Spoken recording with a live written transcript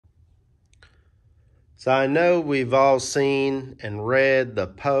So I know we've all seen and read the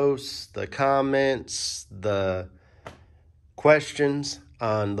posts, the comments, the questions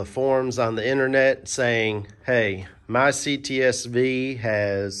on the forums on the internet saying, hey, my CTS-V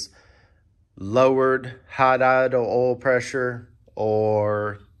has lowered hot idle oil pressure,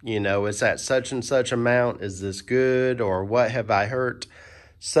 or, it's at such and such amount. Is this good, or what have I hurt?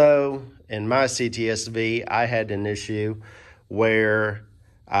 So in my CTS-V, I had an issue where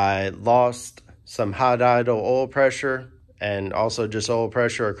I lost some hot idle oil pressure and also just oil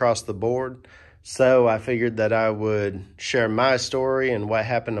pressure across the board. So I figured that I would share my story and what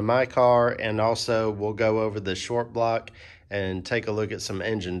happened to my car, and also we'll go over the short block and take a look at some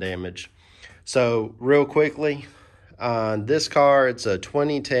engine damage. So real quickly, on this car, it's a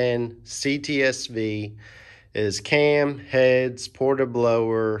 2010 CTS-V. Is cam, heads, porta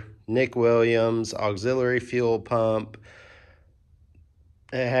blower, Nick Williams, auxiliary fuel pump.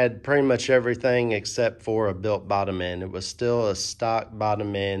 It had pretty much everything except for a built bottom end. It was still a stock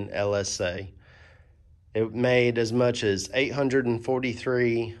bottom end LSA. It made as much as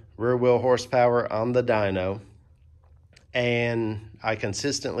 843 rear wheel horsepower on the dyno. And I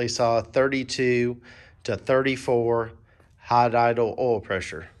consistently saw 32 to 34 hot idle oil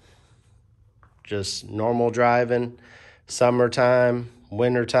pressure. Just normal driving, summertime,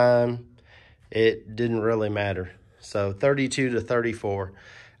 wintertime, it didn't really matter. So 32 to 34.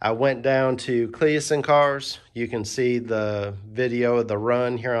 I went down to Cleason Cars. You can see the video of the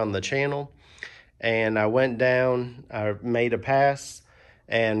run here on the channel. And I went down, I made a pass.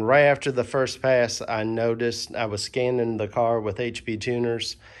 And right after the first pass, I noticed, I was scanning the car with HP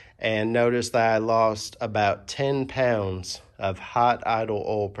tuners and noticed that I lost about 10 pounds of hot idle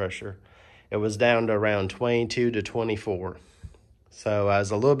oil pressure. It was down to around 22 to 24. So I was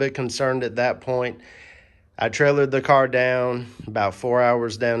a little bit concerned at that point. I trailered the car down about 4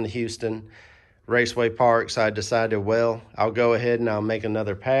 hours down to Houston Raceway Park. So I decided, well, I'll go ahead and I'll make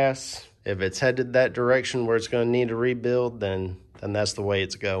another pass. If it's headed that direction where it's going to need a rebuild, then that's the way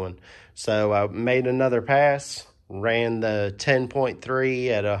it's going. So I made another pass, ran the 10.3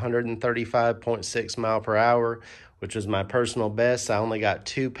 at 135.6 mile per hour, which was my personal best. I only got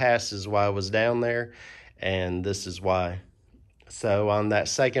 2 passes while I was down there, and this is why. So on that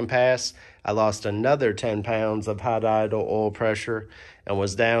second pass, I lost another 10 pounds of hot idle oil pressure and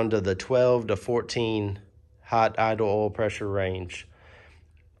was down to the 12 to 14 hot idle oil pressure range.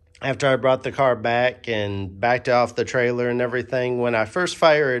 After I brought the car back and backed off the trailer and everything, when I first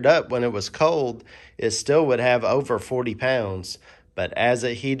fired it up when it was cold, it still would have over 40 pounds. But as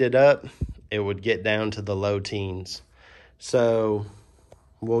it heated up, it would get down to the low teens. So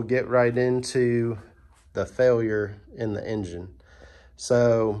we'll get right into the failure in the engine.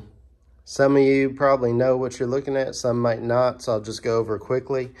 So some of you probably know what you're looking at, some might not, so I'll just go over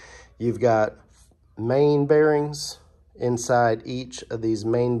quickly. You've got main bearings inside each of these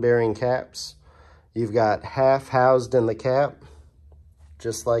main bearing caps. You've got half housed in the cap,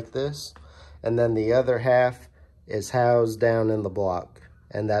 just like this, and then the other half is housed down in the block,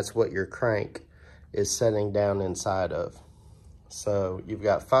 and that's what your crank is setting down inside of. So you've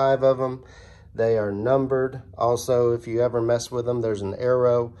got 5 of them. They are numbered. Also, if you ever mess with them, there's an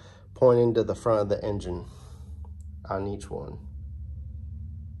arrow pointing to the front of the engine on each one.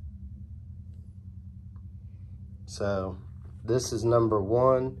 So this is number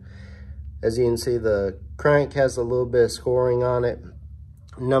 1. As you can see, the crank has a little bit of scoring on it.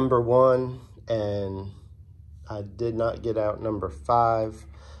 Number 1, and I did not get out number 5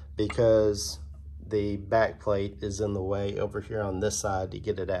 because the back plate is in the way over here on this side to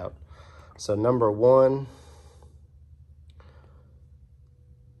get it out. So number 1,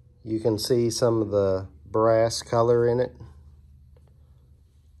 you can see some of the brass color in it.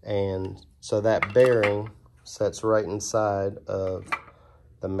 And so that bearing sets right inside of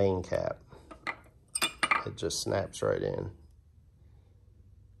the main cap. It just snaps right in.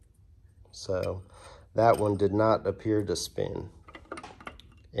 So that one did not appear to spin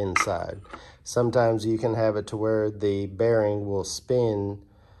inside. Sometimes you can have it to where the bearing will spin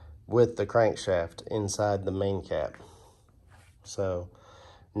with the crankshaft inside the main cap. So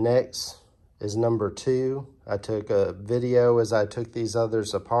next is number 2. I took a video as I took these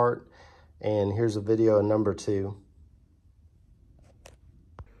others apart, and here's a video of number 2.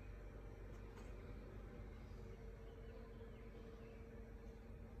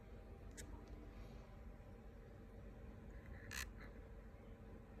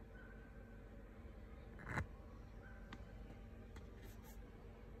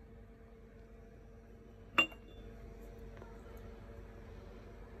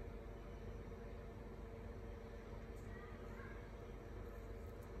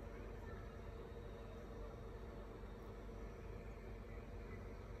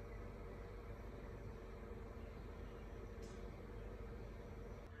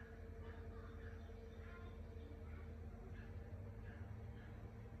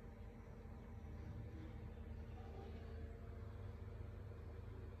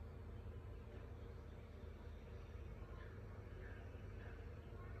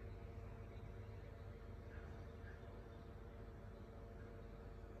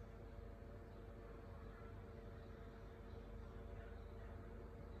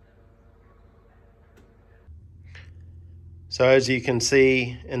 So as you can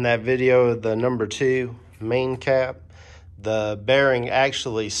see in that video, the number 2 main cap, the bearing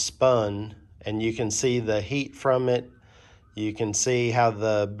actually spun, and you can see the heat from it. You can see how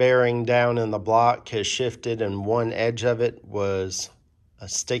the bearing down in the block has shifted, and one edge of it was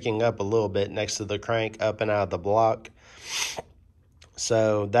sticking up a little bit next to the crank up and out of the block.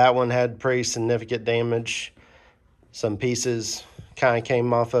 So that one had pretty significant damage. Some pieces kind of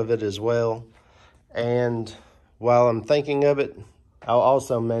came off of it as well. And while I'm thinking of it, I'll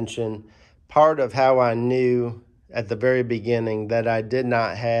also mention part of how I knew at the very beginning that I did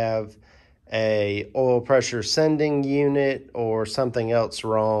not have a oil pressure sending unit or something else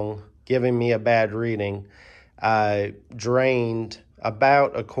wrong, giving me a bad reading. I drained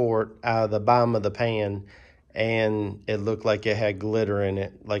about a quart out of the bottom of the pan, and it looked like it had glitter in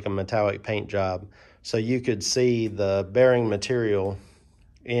it, like a metallic paint job. So you could see the bearing material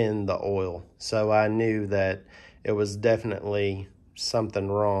in the oil. So I knew that it was definitely something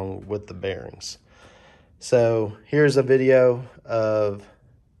wrong with the bearings. So here's a video of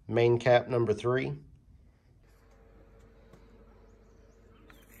main cap number 3.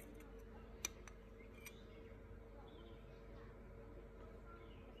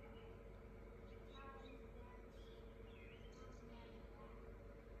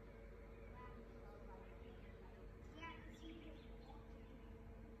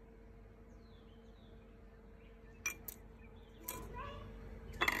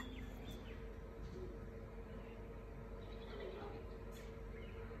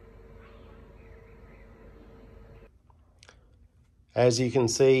 As you can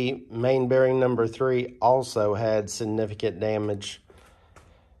see, main bearing number 3 also had significant damage.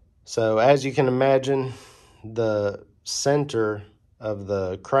 So as you can imagine, the center of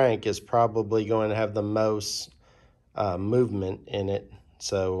the crank is probably going to have the most movement in it.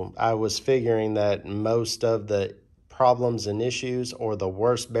 So I was figuring that most of the problems and issues, or the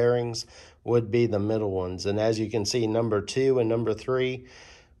worst bearings, would be the middle ones. And as you can see, number 2 and number 3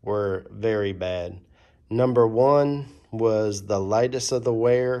 were very bad. Number 1 was the lightest of the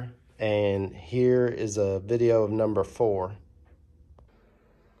wear, and here is a video of number 4.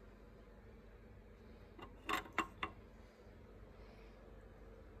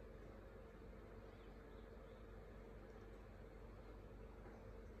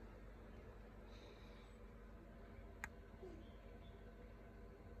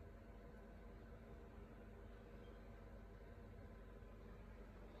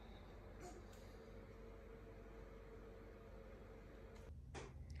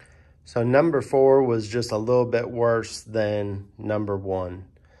 So number 4 was just a little bit worse than number 1.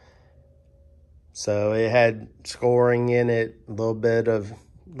 So it had scoring in it, a little bit of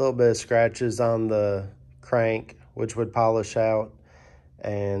scratches on the crank, which would polish out,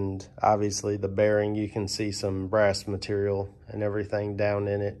 and obviously the bearing, you can see some brass material and everything down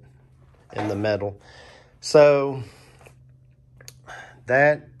in it, in the metal. So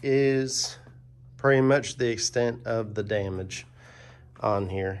that is pretty much the extent of the damage on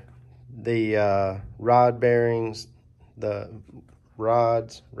here. The rod bearings, the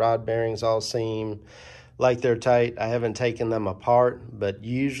rod bearings all seem like they're tight. I haven't taken them apart, but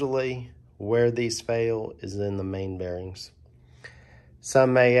usually where these fail is in the main bearings.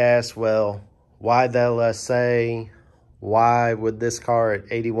 Some may ask, well, why the LSA? Why would this car at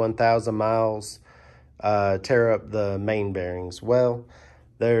 81,000 miles tear up the main bearings? Well,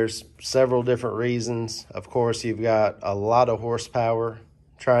 there's several different reasons. Of course, you've got a lot of horsepower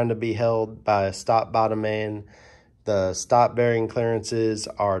trying to be held by a stop bottom end. The stop bearing clearances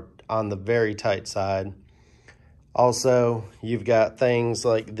are on the very tight side. Also, you've got things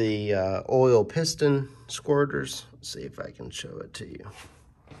like the oil piston squirters. Let's see if I can show it to you.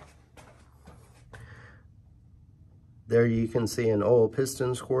 There you can see an oil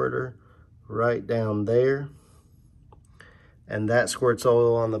piston squirter right down there. And that squirts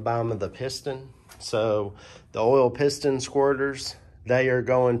oil on the bottom of the piston. So the oil piston squirters, they are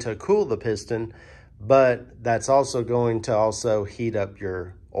going to cool the piston, but that's also going to also heat up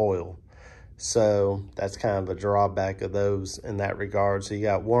your oil. So that's kind of a drawback of those in that regard. So you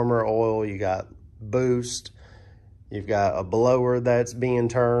got warmer oil, you got boost, you've got a blower that's being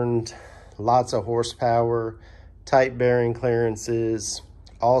turned, lots of horsepower, tight bearing clearances.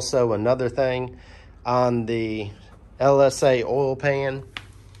 Also, another thing on the LSA oil pan,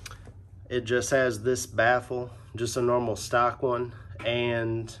 it just has this baffle, just a normal stock one.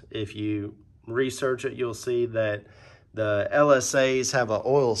 And if you research it, you'll see that the LSAs have an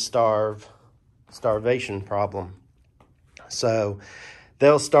oil starvation problem. So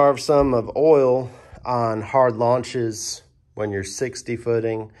they'll starve some of oil on hard launches when you're 60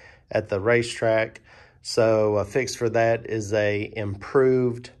 footing at the racetrack, So a fix for that is a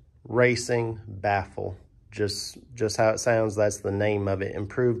improved racing baffle. Just how it sounds, that's the name of it,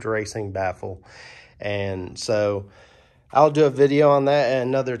 improved racing baffle. And so I'll do a video on that at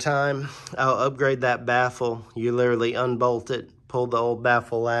another time. I'll upgrade that baffle. You literally unbolt it, pull the old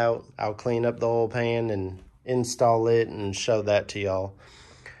baffle out. I'll clean up the oil pan and install it and show that to y'all.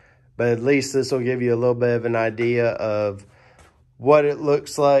 But at least this will give you a little bit of an idea of what it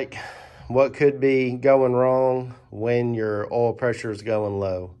looks like, what could be going wrong when your oil pressure is going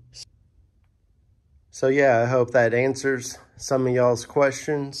low. So yeah, I hope that answers some of y'all's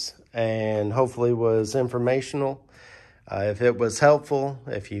questions and hopefully was informational. If it was helpful,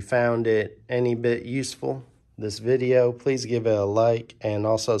 if you found it any bit useful, this video, please give it a like and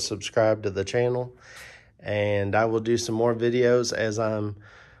also subscribe to the channel. And I will do some more videos as I'm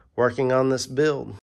working on this build.